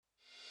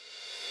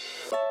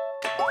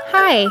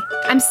Hi,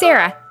 I'm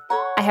Sarah.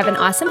 I have an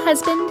awesome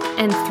husband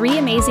and 3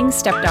 amazing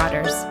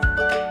stepdaughters.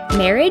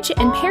 Marriage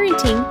and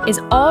parenting is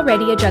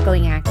already a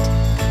juggling act,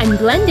 and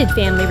blended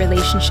family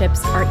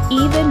relationships are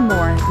even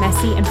more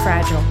messy and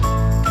fragile.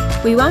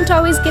 We won't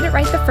always get it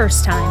right the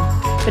first time,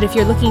 but if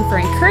you're looking for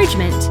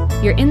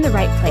encouragement, you're in the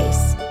right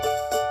place.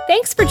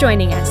 Thanks for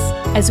joining us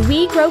as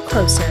we grow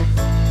closer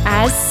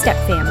as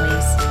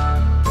stepfamilies.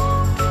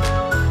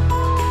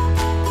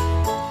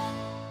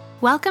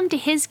 Welcome to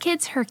His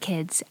Kids, Her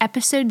Kids,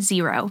 Episode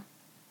 0,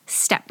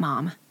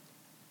 Stepmom.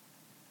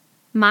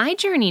 My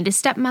journey to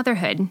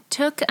stepmotherhood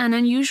took an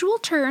unusual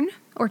turn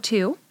or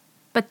two,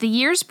 but the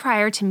years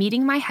prior to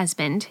meeting my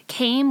husband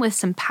came with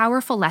some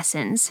powerful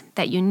lessons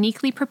that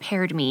uniquely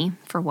prepared me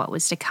for what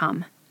was to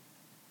come.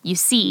 You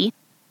see,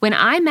 when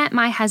I met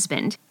my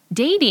husband,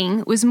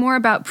 dating was more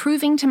about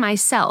proving to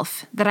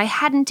myself that I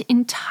hadn't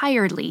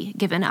entirely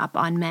given up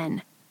on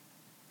men.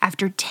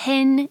 After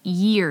 10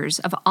 years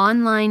of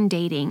online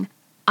dating,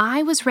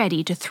 I was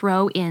ready to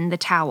throw in the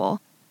towel,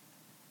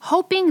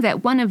 hoping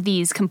that one of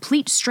these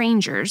complete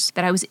strangers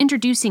that I was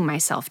introducing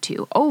myself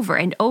to over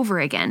and over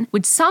again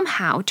would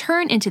somehow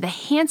turn into the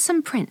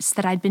handsome prince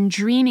that I'd been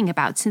dreaming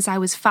about since I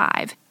was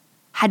 5,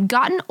 had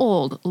gotten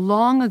old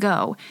long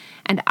ago,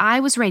 and I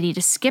was ready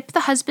to skip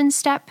the husband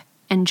step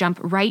and jump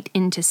right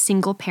into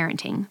single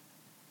parenting.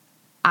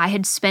 I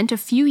had spent a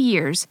few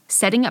years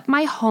setting up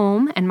my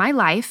home and my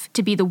life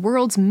to be the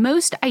world's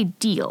most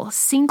ideal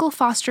single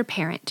foster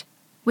parent,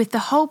 with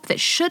the hope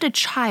that should a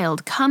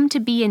child come to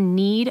be in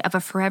need of a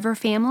forever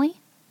family,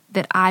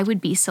 that I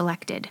would be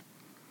selected.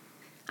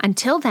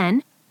 Until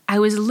then, I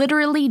was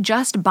literally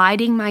just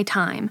biding my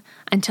time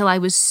until I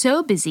was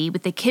so busy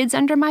with the kids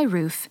under my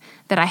roof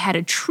that I had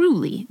a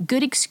truly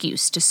good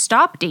excuse to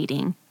stop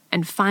dating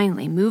and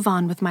finally move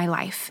on with my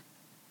life.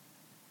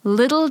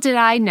 Little did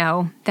I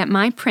know that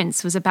my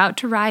prince was about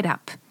to ride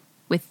up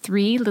with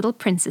 3 little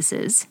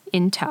princesses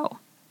in tow.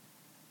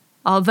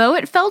 Although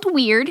it felt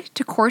weird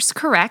to course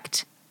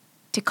correct,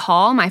 to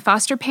call my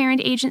foster parent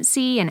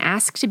agency and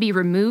ask to be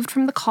removed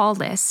from the call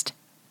list,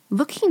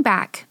 looking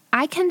back,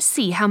 I can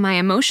see how my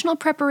emotional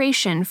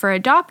preparation for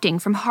adopting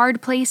from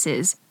hard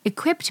places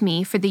equipped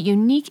me for the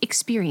unique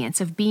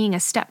experience of being a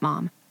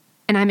stepmom,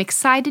 and I'm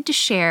excited to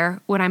share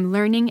what I'm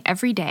learning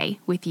every day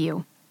with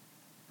you.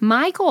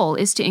 My goal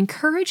is to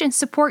encourage and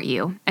support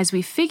you as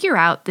we figure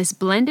out this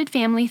blended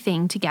family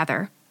thing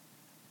together.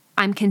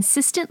 I'm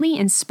consistently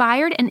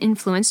inspired and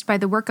influenced by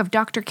the work of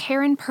Dr.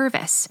 Karen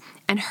Purvis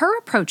and her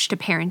approach to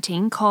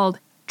parenting called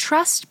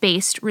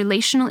trust-based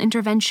relational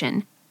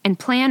intervention, and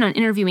plan on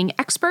interviewing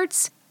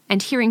experts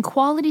and hearing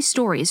quality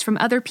stories from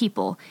other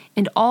people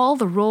in all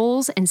the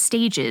roles and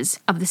stages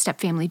of the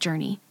stepfamily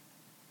journey.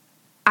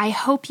 I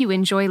hope you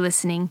enjoy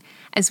listening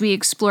as we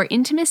explore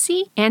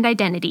intimacy and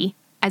identity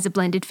as a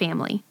blended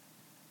family.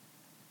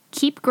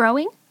 Keep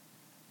growing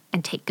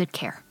and take good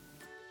care.